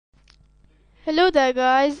Hello there,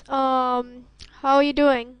 guys. How are you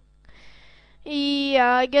doing?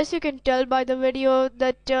 Yeah, I guess you can tell by the video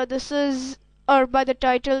that this is, or by the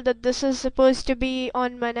title, that this is supposed to be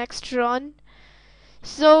on my next run.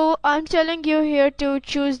 So I'm telling you here to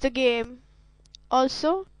choose the game.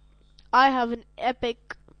 Also, I have an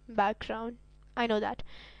epic background. I know that.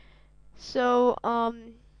 So,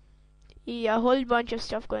 yeah, a whole bunch of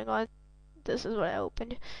stuff going on. This is what I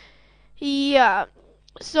opened. Yeah.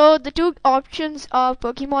 So the two options are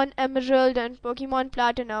Pokemon Emerald and Pokemon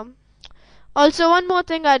Platinum. Also, one more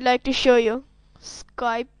thing I'd like to show you.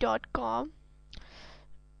 Skype.com.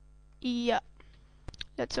 Yeah,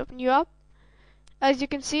 let's open you up. As you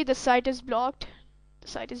can see, the site is blocked. The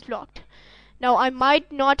site is blocked. Now, I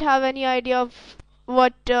might not have any idea of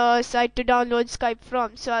what site to download Skype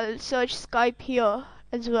from, so I'll search Skype here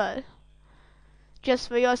as well, just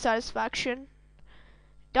for your satisfaction.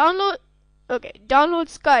 Download. Okay, download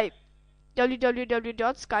Skype.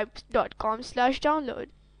 www.skype.com/download.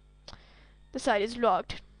 The site is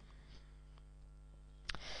blocked.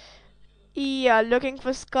 Yeah, looking for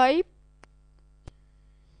Skype.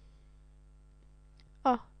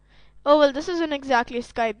 Oh, oh well, this isn't exactly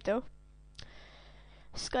Skype though.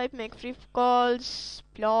 Skype make free calls.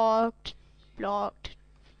 Blocked. Blocked.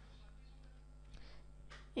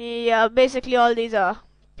 Yeah, basically all these are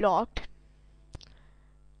blocked.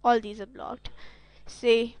 All these are blocked.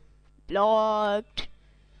 See, blocked.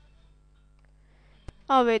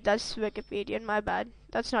 Oh wait, that's Wikipedia. My bad.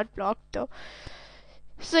 That's not blocked though.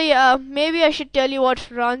 So yeah, maybe I should tell you what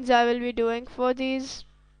runs I will be doing for these,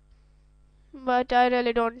 but I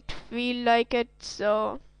really don't feel like it.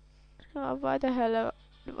 So why the hell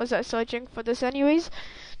was I searching for this anyways?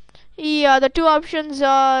 Yeah, the two options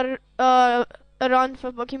are a run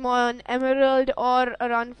for Pokemon Emerald or a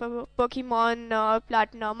run for Pokemon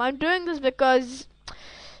Platinum. I'm doing this because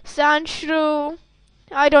Sandshrew,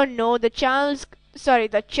 I don't know, the challenge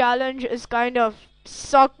is kind of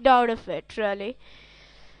sucked out of it, really.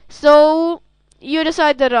 So, you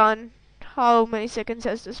decide the run. How many seconds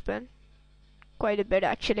has this been? Quite a bit,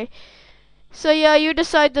 actually. So yeah, you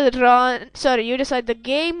decide the run. Sorry, you decide the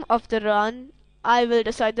game of the run. I will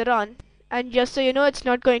decide the run. And just so you know, it's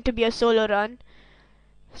not going to be a solo run.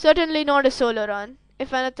 Certainly not a solo run.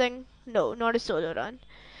 If anything, no, not a solo run.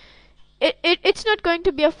 It's not going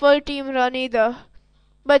to be a full team run either.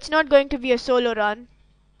 But it's not going to be a solo run.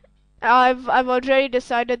 I've already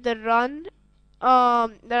decided the run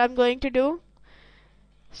that I'm going to do.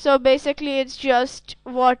 So basically, it's just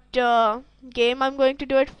what game I'm going to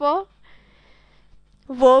do it for.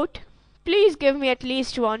 Vote. Please give me at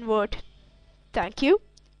least one vote. Thank you.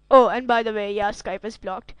 Oh, and by the way, yeah, Skype is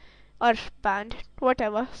blocked. Or banned.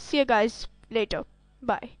 Whatever. See you guys later.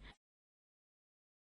 Bye.